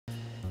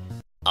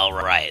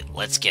Alright,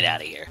 let's get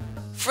out of here.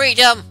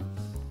 Freedom!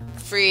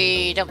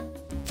 Freedom!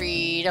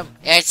 Freedom!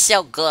 It's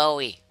so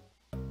glowy.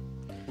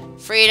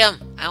 Freedom!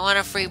 I want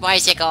a free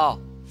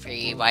bicycle!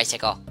 Free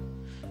bicycle!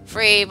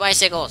 Free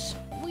bicycles!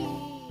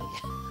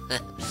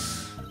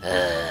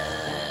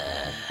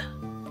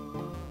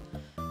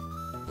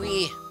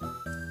 Whee!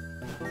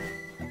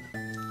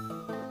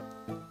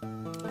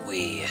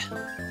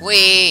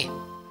 Wee!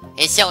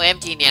 It's so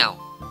empty now.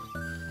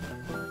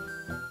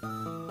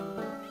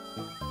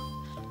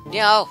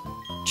 No!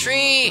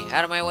 Tree!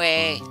 Out of my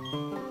way!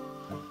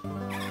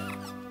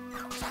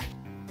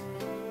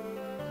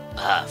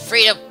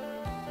 Freedom!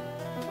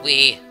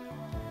 Wee!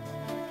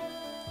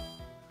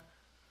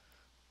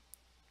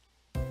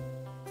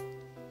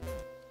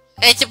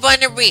 It's a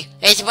Butterbee!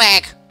 It's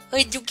back! Oh,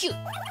 it's so cute!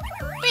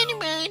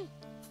 Man!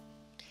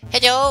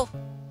 Hello!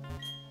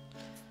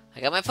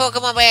 I got my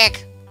Pokemon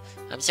back!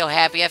 I'm so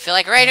happy I feel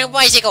like riding a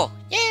bicycle!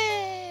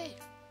 Yay!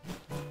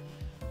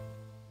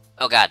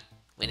 Oh god,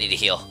 we need to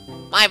heal.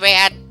 My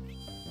bad!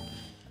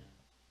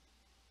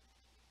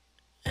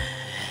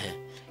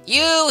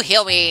 You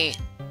heal me!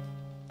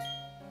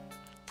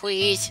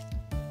 Please?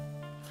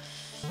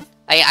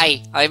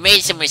 I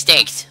made some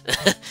mistakes.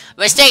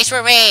 Mistakes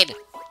were made!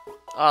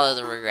 All of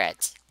the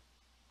regrets.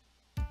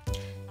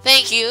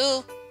 Thank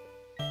you!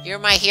 You're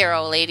my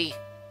hero, lady.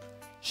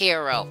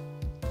 Hero.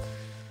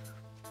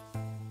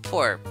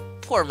 Poor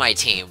my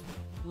team.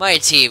 My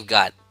team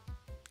got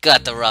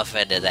the rough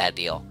end of that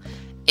deal.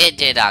 It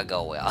did not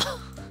go well.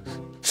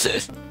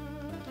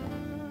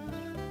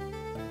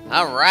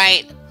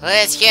 Alright,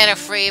 let's get a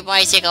free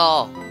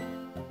bicycle.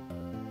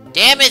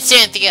 Damn it,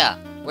 Cynthia!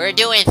 We're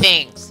doing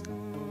things.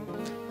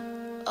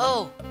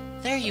 Oh,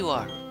 there you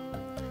are.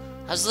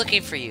 I was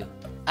looking for you.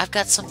 I've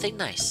got something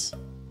nice.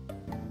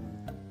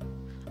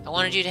 I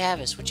wanted you to have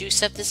this. Would you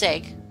accept this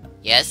egg?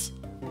 Yes.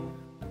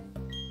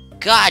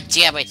 God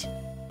damn it!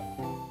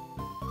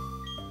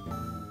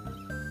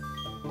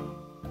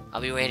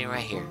 I'll be waiting right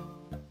here.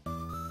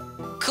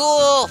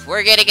 Cool!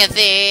 We're getting a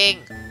thing!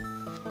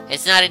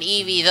 It's not an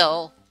Eevee,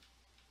 though.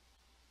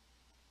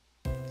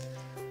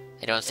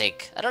 I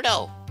don't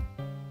know.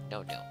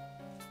 No.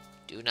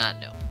 Do not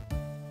know.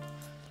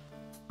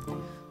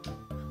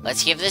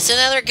 Let's give this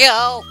another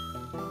go!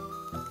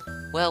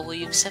 Well, will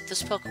you accept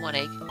this Pokemon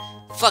egg?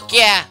 Fuck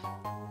yeah!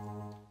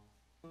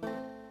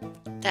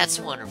 That's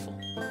wonderful.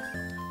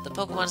 The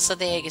Pokemon said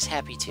the egg is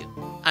happy too.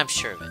 I'm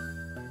sure of it.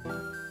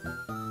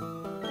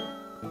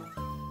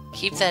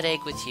 Keep that egg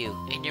with you,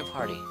 in your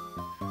party.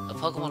 A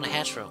Pokemon to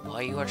hatch from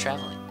while you are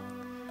traveling.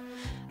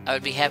 I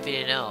would be happy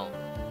to know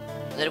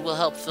that it will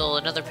help fill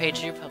another page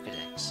of your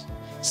Pokedex.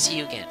 See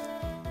you again.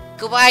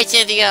 Goodbye,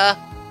 Cynthia!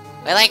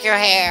 I like your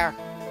hair!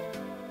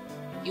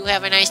 You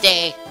have a nice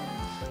day.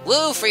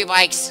 Woo, free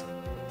bikes!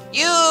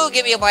 You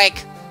give me a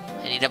bike!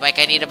 I need a bike,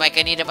 I need a bike,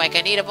 I need a bike,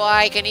 I need a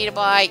bike, I need a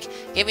bike!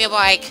 Give me a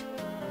bike!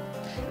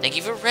 Thank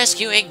you for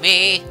rescuing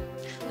me!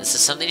 This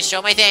is something to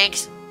show my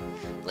thanks.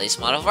 Latest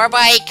model of our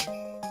bike!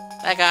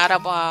 I got a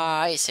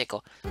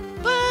bicycle.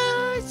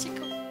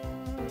 Bicycle!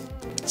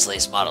 It's the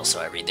latest model, so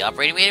I read the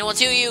operating manual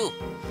to you!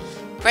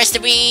 Press the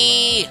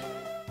B!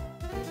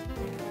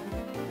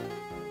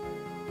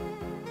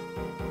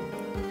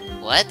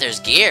 What? There's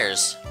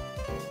gears?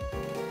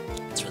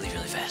 It's really,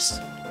 really fast.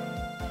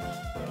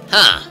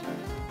 Huh.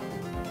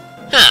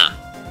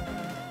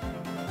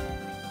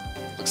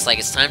 Looks like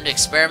it's time to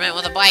experiment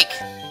with a bike.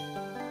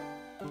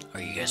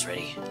 Are you guys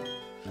ready?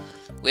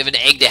 We have an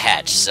egg to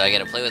hatch, so I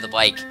gotta play with the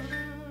bike.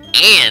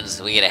 And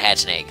we get to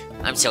hatch an egg.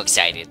 I'm so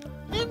excited.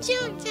 I'm so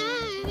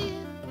excited.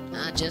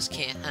 I just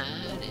can't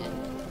hide it.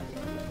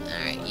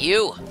 Alright,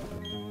 you.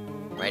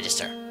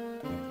 Register.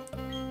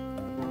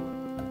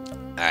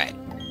 Alright,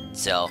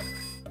 so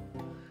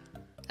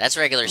that's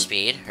regular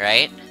speed,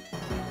 right?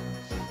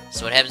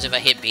 So what happens if I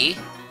hit B?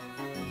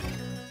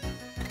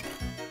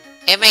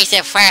 It makes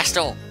it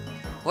faster!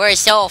 We're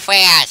so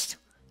fast!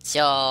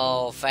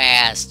 So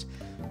fast!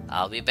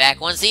 I'll be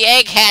back once the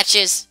egg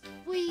hatches!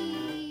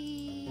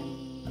 Whee!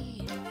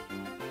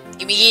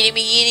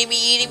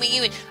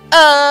 Gimme!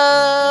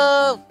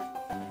 Oh!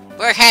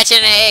 We're hatching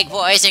an egg,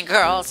 boys and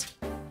girls!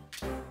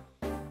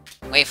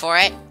 Wait for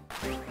it.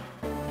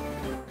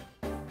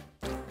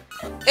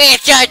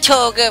 It's a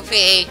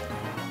Togepi!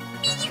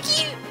 He's so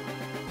cute!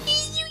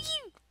 He's so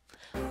cute!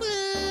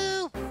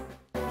 Woo!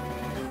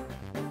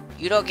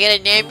 You don't get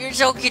a name, you're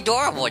so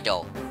adorable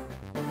though.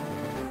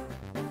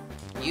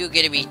 You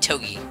get to be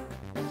Togi.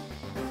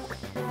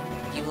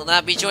 You will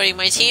not be joining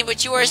my team,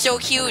 but you are so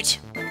cute!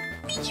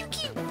 He's so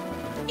cute!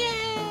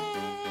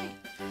 Yay!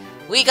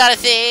 We got a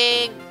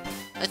thing!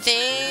 A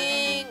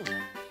thing!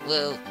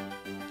 Woo!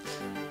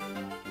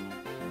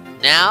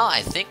 Now,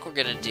 I think we're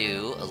gonna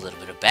do a little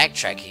bit of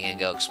backtracking and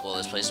go explore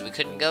this place we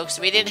couldn't go because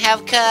we didn't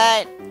have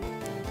cut!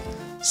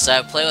 So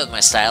I play with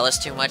my stylus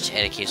too much and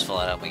it keeps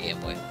falling out my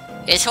Game Boy.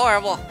 It's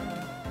horrible!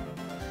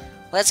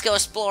 Let's go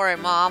exploring,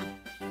 Mom!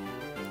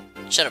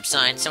 Shut up,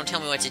 signs. Don't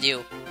tell me what to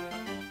do.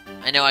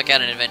 I know I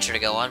got an adventure to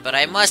go on, but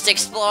I must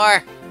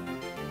explore!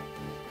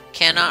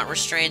 Cannot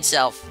restrain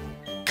self.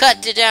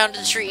 Cut down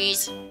to the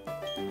trees!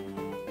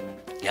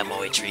 Got my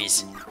way,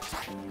 trees.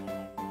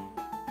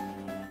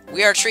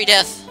 We are Tree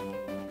Death.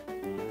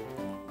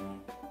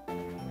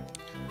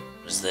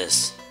 What is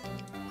this?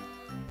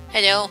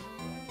 Hello.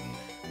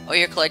 Oh,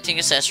 you're collecting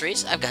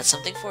accessories? I've got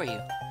something for you.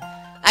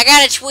 I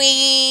got a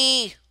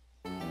tree!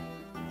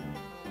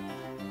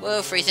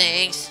 Whoa, free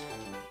things.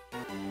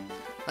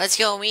 Let's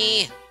go,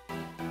 me.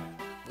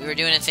 We were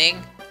doing a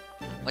thing.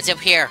 What's up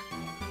here?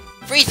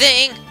 Free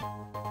thing!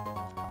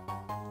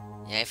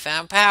 Yeah, I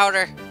found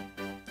powder.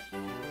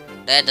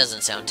 That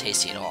doesn't sound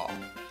tasty at all.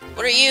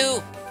 What are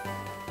you?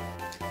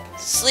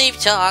 Sleep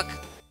talk.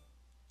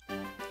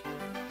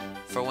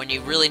 For when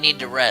you really need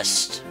to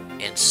rest,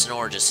 and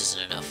snore just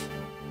isn't enough.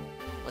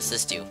 What's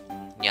this do?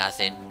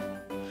 Nothing.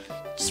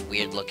 Just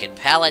weird looking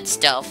palette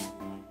stuff.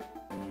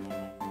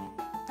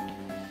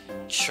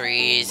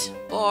 Trees.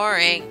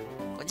 Boring.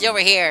 What's over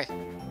here?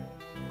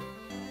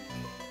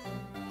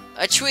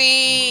 A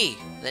tree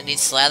that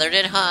needs slathered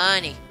in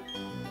honey.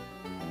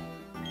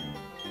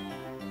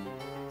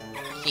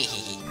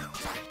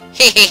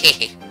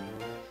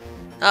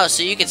 Oh,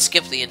 so you can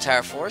skip the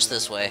entire forest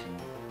this way.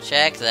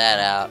 Check that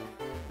out.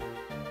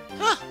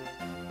 Huh.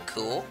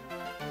 Cool.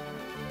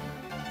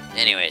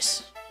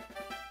 Anyways.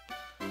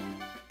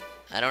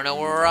 I don't know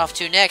where we're off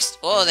to next.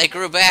 Oh, they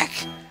grew back.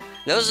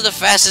 Those are the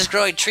fastest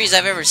growing trees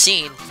I've ever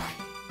seen.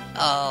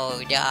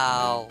 Oh,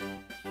 no.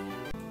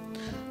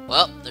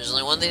 Well, there's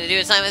only one thing to do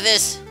at a time like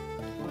this.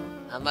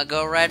 I'm gonna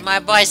go ride my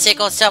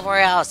bicycle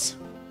somewhere else.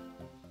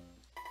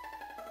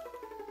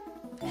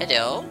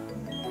 Hello?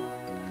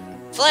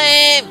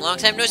 Flame! Long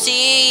time no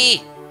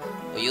see!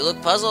 Well, you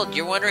look puzzled.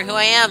 You're wondering who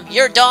I am.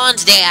 You're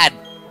Dawn's dad!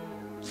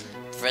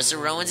 Professor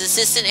Rowan's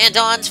assistant and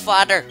Dawn's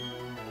father.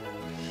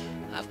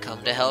 I've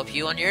come to help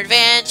you on your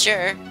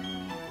adventure.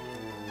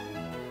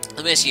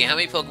 Let me ask you, how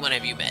many Pokemon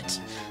have you met?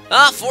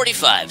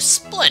 45.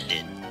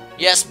 Splendid.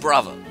 Yes,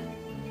 bravo.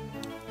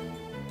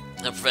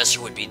 The professor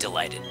would be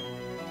delighted.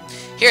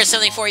 Here's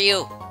something for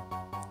you.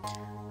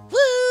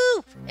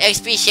 Woo!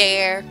 XP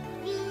share.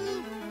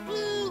 Woo!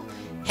 Woo!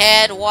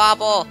 Head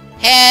wobble.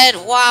 Head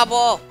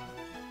wobble.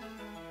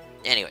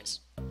 Anyways.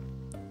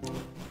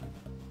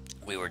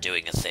 We were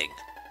doing a thing.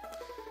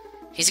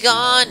 He's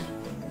gone.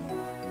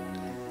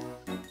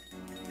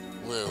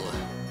 Woo.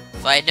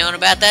 If I'd known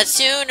about that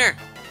sooner.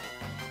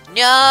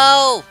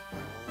 No!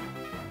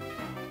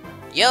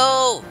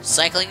 Yo!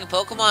 Cycling and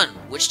Pokemon.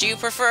 Which do you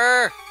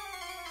prefer?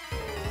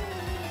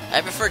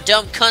 I prefer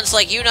dumb cunts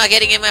like you not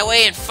getting in my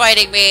way and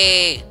fighting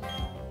me!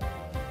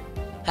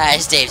 Hi,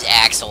 his name's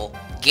Axel.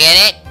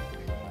 Get it?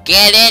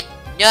 Get it?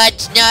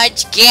 Nudge,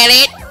 nudge, get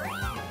it?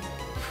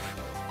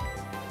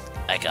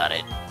 I got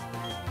it.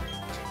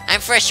 I'm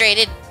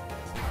frustrated.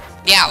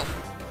 Yow.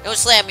 Don't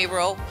slam me,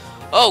 bro.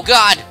 Oh,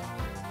 God!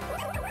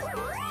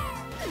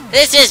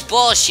 This is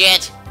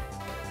bullshit!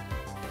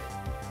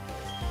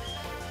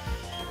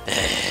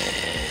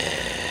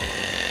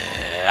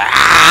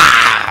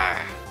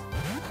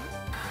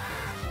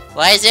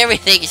 Why is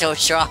everything so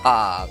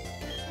strong?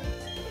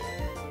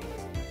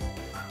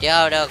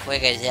 Yo, don't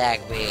quick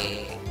attack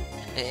me.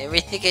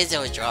 Everything is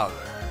so strong.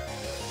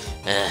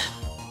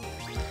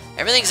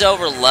 Everything's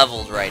over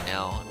leveled right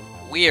now.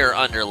 We are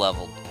under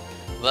leveled.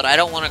 But I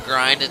don't want to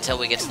grind until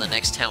we get to the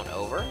next town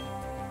over.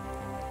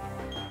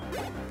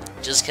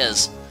 Just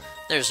because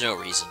there's no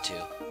reason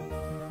to.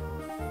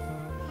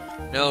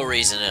 No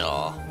reason at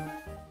all.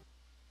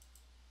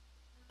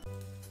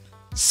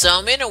 So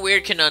I'm in a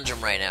weird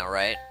conundrum right now,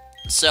 right?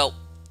 So,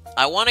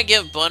 I want to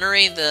give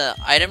Bunnery the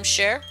item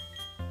share.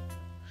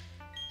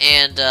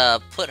 And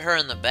put her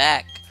in the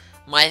back.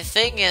 My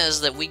thing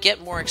is that we get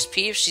more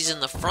XP if she's in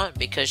the front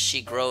because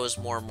she grows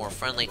more and more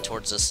friendly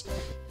towards us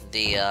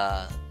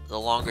the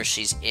longer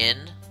she's in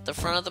the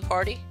front of the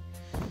party.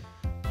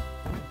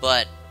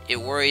 But it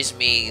worries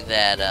me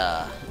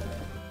that,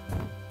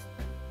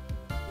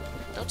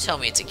 don't tell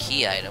me it's a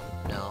key item.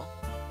 No.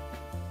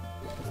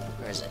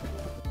 Where is it?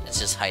 It's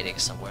just hiding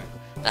somewhere.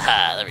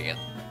 Aha, there we go.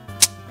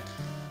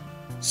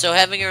 So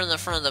having her in the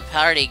front of the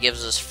party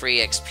gives us free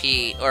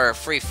XP, or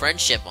free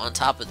friendship on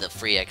top of the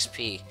free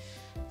XP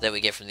that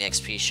we get from the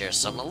XP share.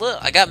 So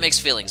I got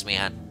mixed feelings,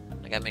 man.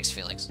 I got mixed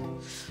feelings.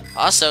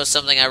 Also,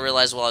 something I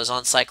realized while I was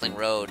on Cycling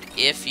Road,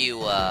 if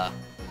you have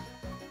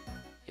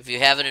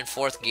it in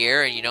 4th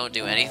gear and you don't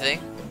do anything,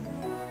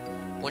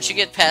 once you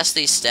get past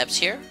these steps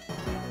here,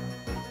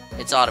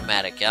 it's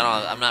automatic.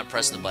 I'm not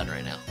pressing the button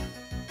right now.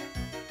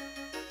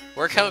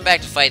 We're coming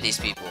back to fight these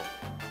people,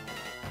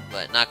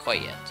 but not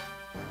quite yet.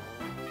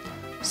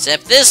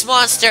 Except this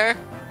monster!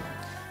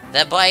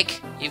 That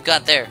bike you've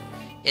got there.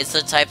 It's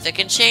the type that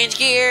can change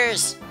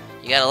gears!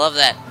 You gotta love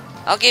that.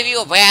 I'll give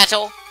you a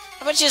battle.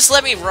 How about you just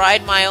let me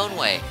ride my own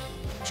way?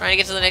 I'm trying to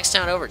get to the next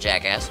town over,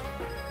 jackass.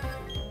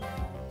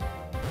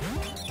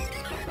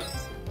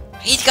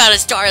 He's got a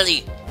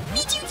Starly!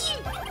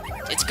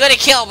 It's gonna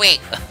kill me!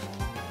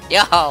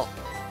 Yo!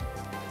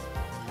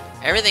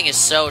 Everything is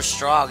so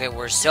strong and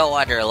we're so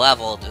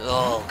under-leveled.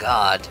 Oh,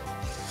 God.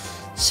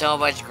 So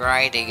much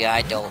grinding,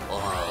 I don't...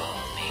 Oh,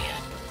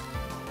 man.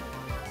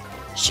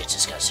 Shit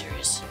just got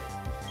serious.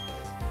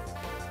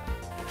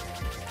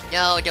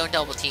 No, don't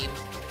double team.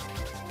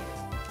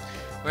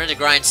 We're going to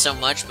grind so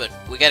much, but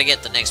we got to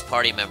get the next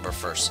party member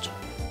first.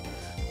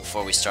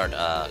 Before we start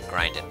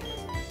grinding.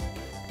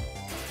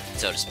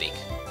 So to speak.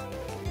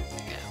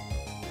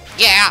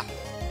 Yeah!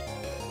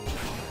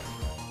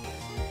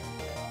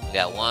 We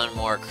got one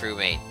more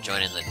crewmate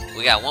joining the...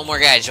 We got one more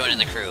guy joining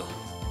the crew.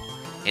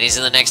 And he's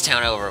in the next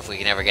town over if we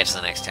can ever get to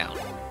the next town.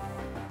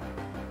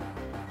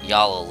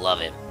 Y'all will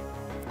love him.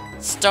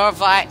 Star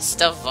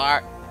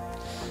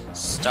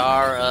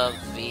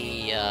of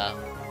the,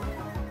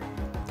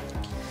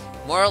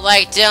 More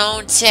like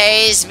don't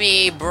tase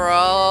me,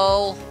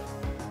 bro.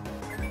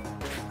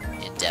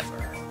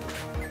 Endeavor.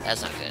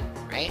 That's not good,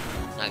 right?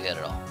 Not good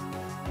at all.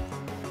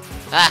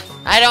 Ah,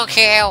 I don't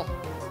care.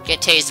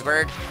 Get tased,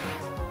 bird.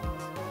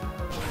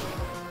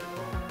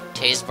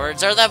 Tased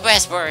birds are the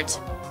best birds.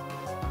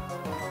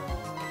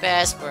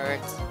 Best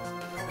birds.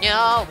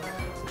 No,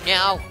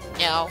 no,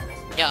 no,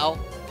 no.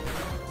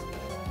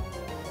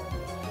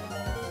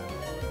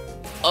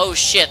 Oh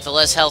shit, the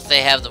less health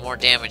they have, the more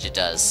damage it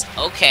does.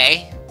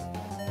 Okay.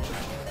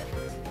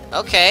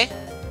 Okay.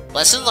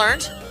 Lesson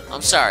learned.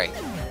 I'm sorry.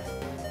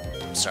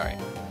 I'm sorry.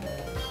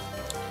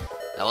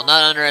 I will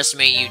not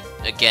underestimate you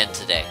again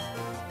today.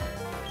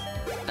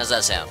 How's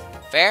that sound?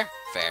 Fair?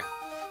 Fair.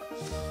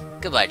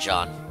 Goodbye,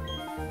 John.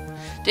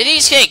 Did he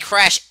say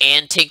crash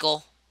and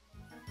tinkle?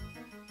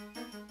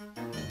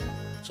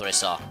 That's what I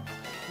saw.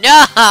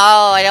 No!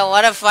 I don't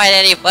want to fight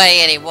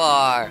anybody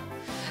anymore!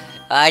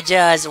 I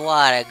just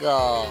want to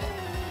go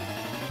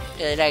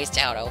to the next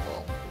town over.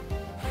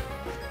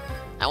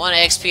 I want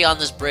to XP on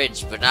this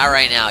bridge, but not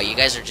right now. You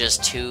guys are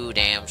just too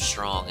damn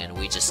strong, and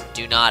we just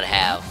do not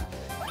have...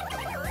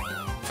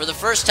 For the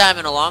first time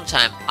in a long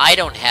time, I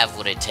don't have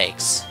what it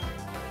takes.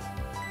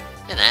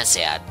 And that's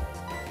sad.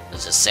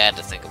 It's just sad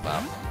to think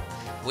about.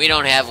 We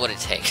don't have what it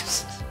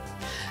takes.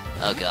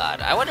 Oh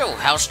god. I wonder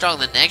how strong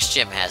the next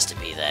gym has to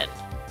be then.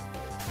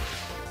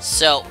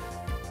 So,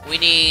 we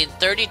need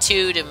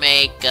 32 to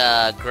make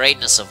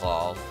Greatness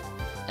evolve.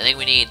 I think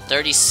we need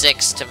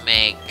 36 to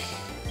make...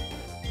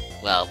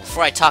 Well,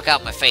 before I talk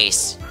out my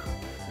face,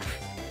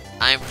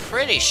 I'm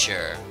pretty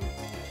sure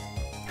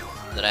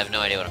that I have no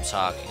idea what I'm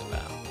talking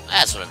about.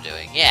 That's what I'm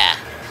doing, yeah.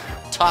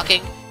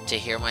 Talking to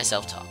hear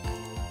myself talk.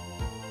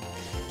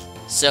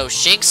 So,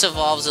 Shinx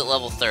evolves at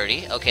level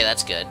 30. Okay,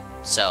 that's good.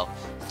 So,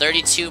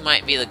 32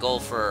 might be the goal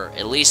for,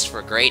 at least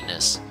for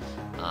Greatness.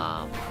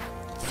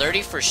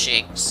 30 for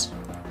Shinx.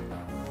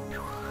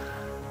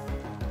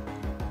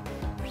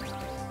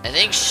 I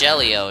think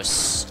Shelly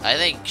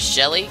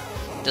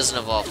doesn't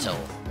evolve till...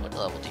 What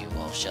level do you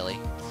evolve, Shelly?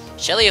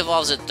 Shelly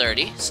evolves at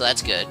 30, so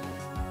that's good.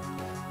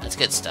 That's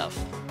good stuff.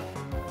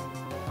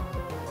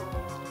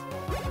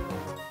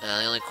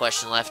 The only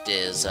question left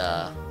is,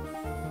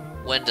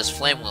 when does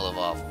Flamewheel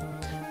evolve?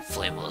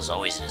 Flamewheel is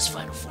always in his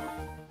final form.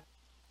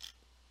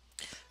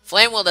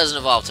 Flamewheel doesn't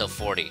evolve till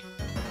 40.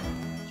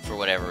 For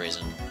whatever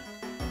reason.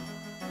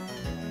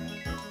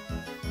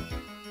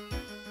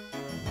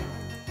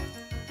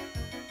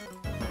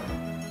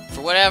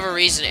 For whatever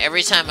reason,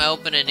 every time I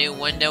open a new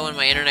window in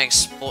my Internet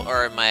Explorer,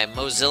 or in my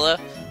Mozilla,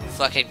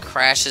 fucking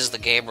crashes the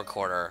game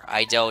recorder.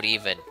 I don't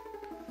even.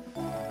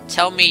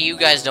 Tell me you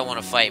guys don't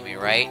want to fight me,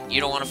 right?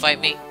 You don't want to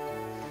fight me?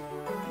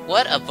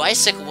 What? A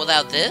bicycle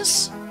without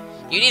this?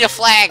 You need a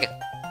flag!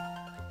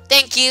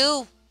 Thank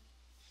you!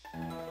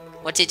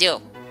 What's it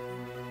do?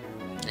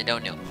 I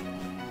don't know.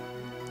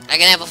 I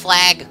can have a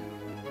flag!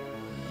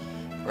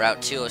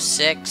 Route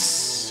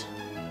 206.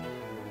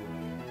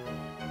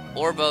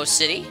 Orbo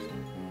City.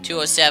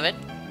 207.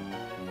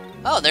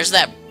 Oh, there's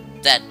that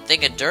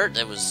thing of dirt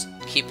that was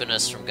keeping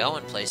us from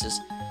going places.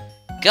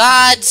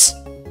 Gods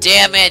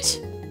damn it!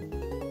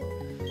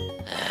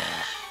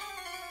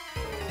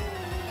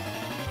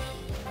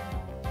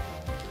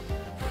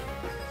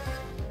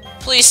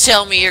 Please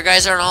tell me you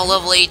guys aren't all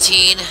level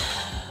 18.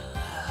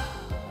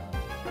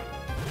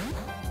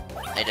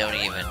 I don't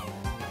even.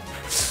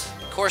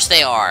 Of course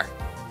they are.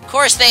 Of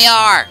course they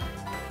are!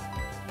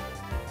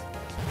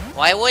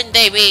 Why wouldn't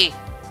they be?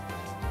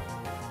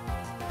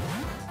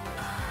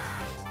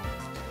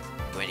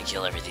 I'm going to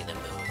kill everything that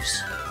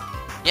moves.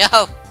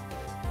 Yo!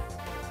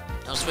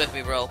 Don't swift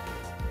me, bro.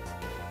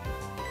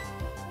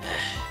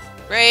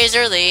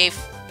 Razor Leaf!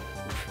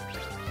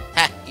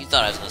 Ha! You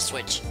thought I was gonna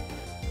switch.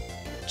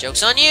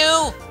 Joke's on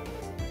you!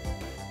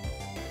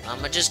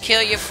 I'ma just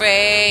kill your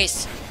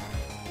face!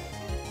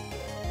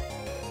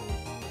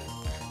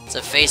 It's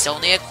a face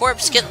only a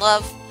corpse can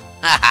love!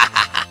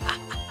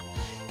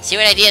 See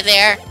what I did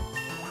there?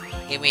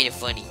 You made it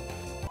funny.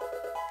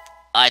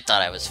 I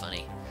thought I was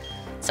funny.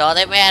 That's all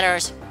that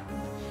matters.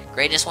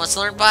 Greatness wants to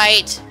learn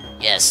Bite.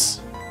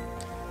 Yes.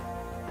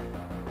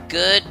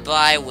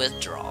 Goodbye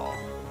withdrawal.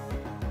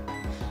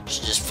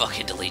 Should just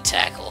fucking delete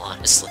Tackle,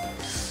 honestly.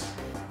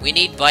 We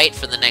need Bite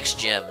for the next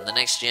gym. The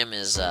next gym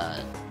is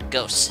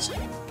Ghost.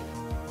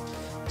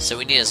 So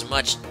we need as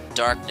much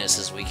darkness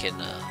as we can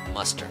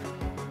muster.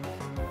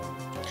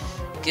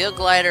 Gil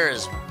Glider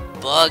is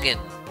bugging.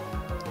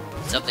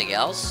 Something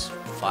else?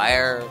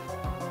 Fire?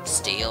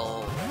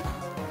 Steel?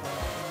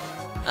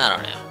 I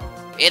don't know.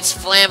 It's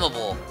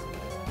flammable.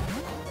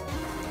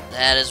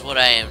 That is what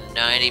I am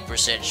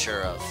 90%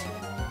 sure of.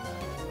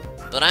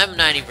 But I'm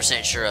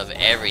 90% sure of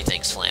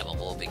everything's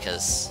flammable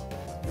because...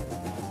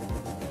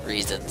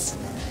 reasons.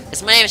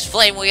 Because my name is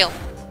Flame Wheel.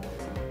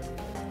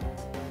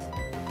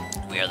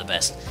 We are the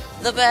best.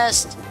 The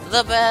best!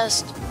 The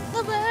best!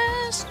 The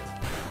best!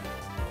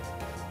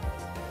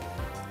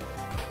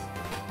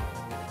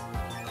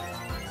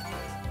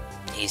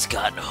 He's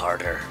gotten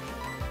harder.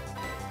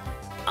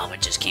 I'ma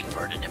just keep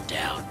burning him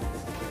down.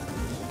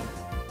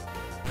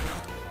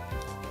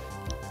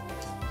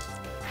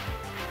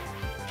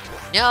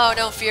 No,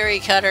 don't Fury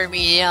Cutter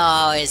me.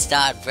 No, it's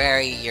not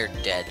very. You're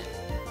dead.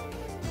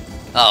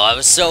 Oh, I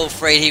was so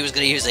afraid he was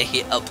gonna use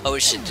a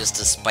potion just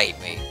to spite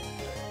me.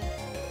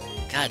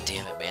 God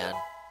damn it, man.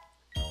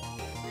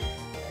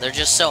 They're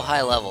just so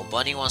high level.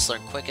 Bunny wants to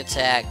learn Quick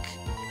Attack.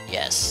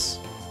 Yes.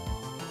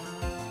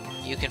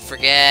 You can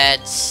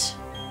forget...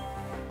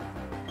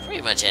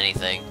 pretty much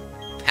anything.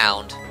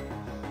 Pound.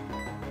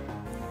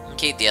 I'll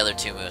keep the other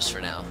two moves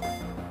for now.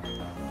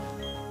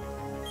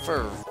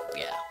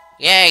 Yeah.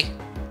 Yay!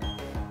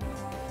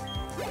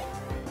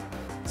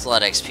 It's a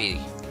lot of XP.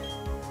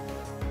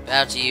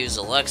 About to use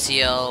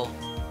Luxio.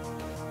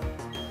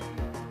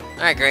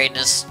 Alright,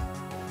 greatness.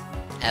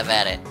 Have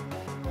at it.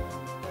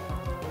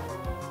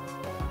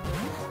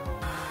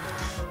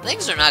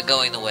 Things are not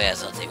going the way I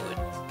thought they would.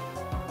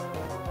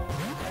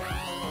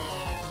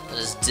 That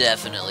is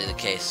definitely the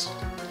case.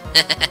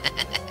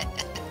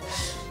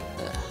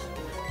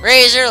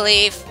 Razor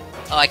Leaf!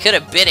 Oh, I could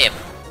have bit him.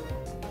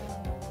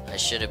 I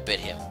should have bit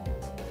him.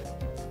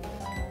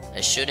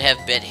 I should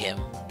have bit him.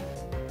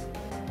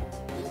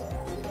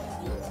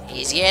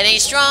 He's getting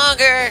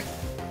stronger!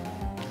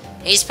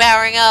 He's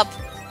powering up!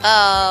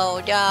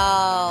 Oh,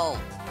 no!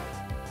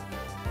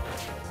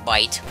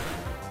 Bite.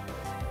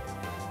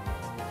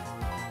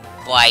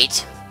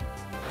 Bite.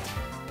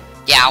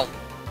 Yow.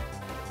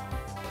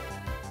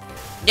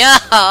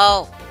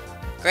 No!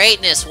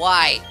 Greatness,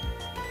 why?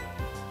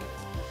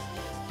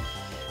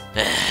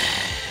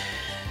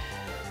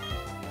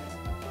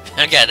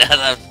 I got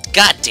another.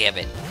 God damn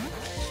it.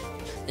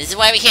 This is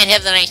why we can't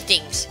have the nice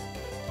things.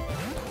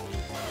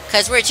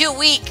 Because we're too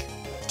weak.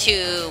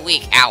 Too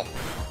weak. Ow.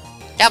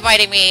 Stop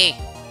biting me.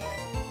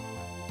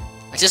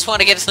 I just want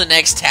to get to the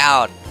next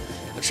town.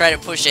 I'm trying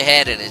to push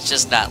ahead and it's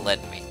just not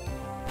letting me.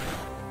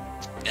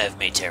 I've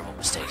made terrible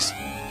mistakes.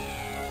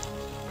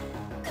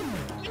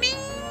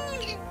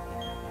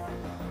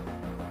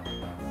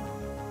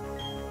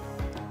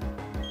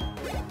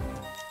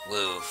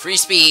 Woo, free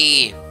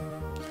speed!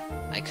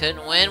 I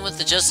couldn't win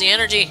with just the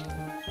energy.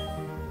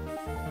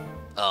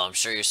 Oh, I'm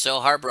sure you're so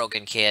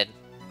heartbroken, kid.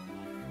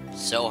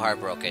 So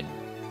heartbroken.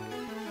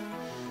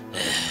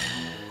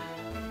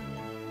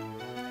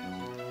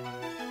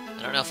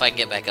 I don't know if I can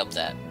get back up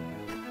that.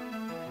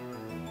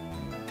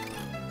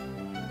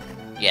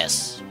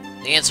 Yes.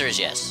 The answer is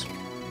yes.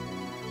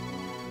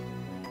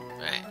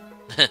 Alright.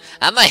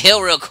 I'm gonna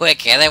heal real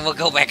quick, and then we'll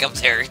go back up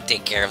there and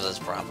take care of this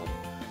problem.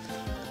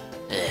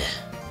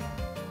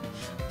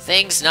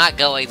 Things not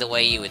going the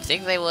way you would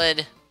think they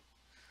would.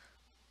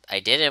 I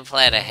didn't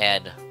plan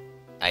ahead.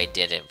 I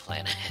didn't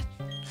plan ahead.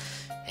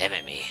 Damn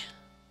it, me.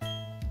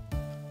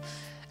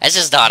 That's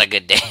just not a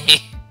good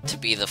day to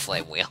be the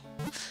Flame Wheel.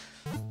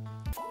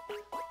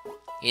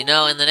 You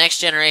know, in the next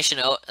generation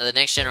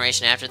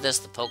after this,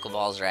 the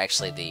Pokeballs are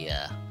actually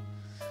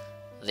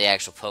the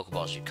actual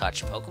Pokeballs you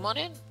caught your Pokemon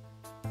in.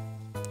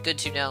 Good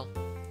to know.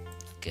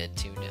 Good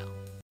to know.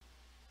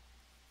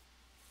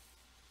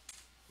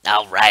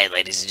 Alright,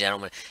 ladies and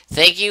gentlemen.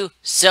 Thank you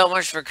so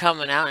much for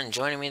coming out and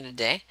joining me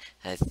today.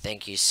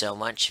 Thank you so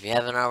much. If you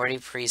haven't already,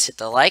 please hit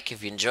the like.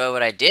 If you enjoy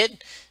what I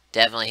did,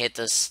 definitely hit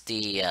the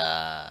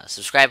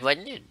subscribe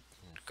button. It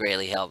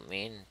greatly helped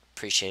me and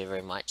appreciate it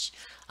very much.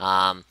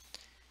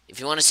 If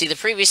you want to see the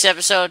previous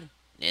episode,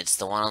 it's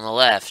the one on the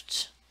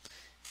left.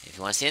 If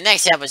you want to see the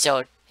next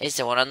episode, it's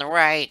the one on the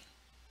right.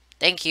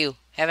 Thank you.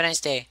 Have a nice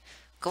day.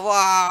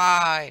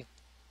 Goodbye.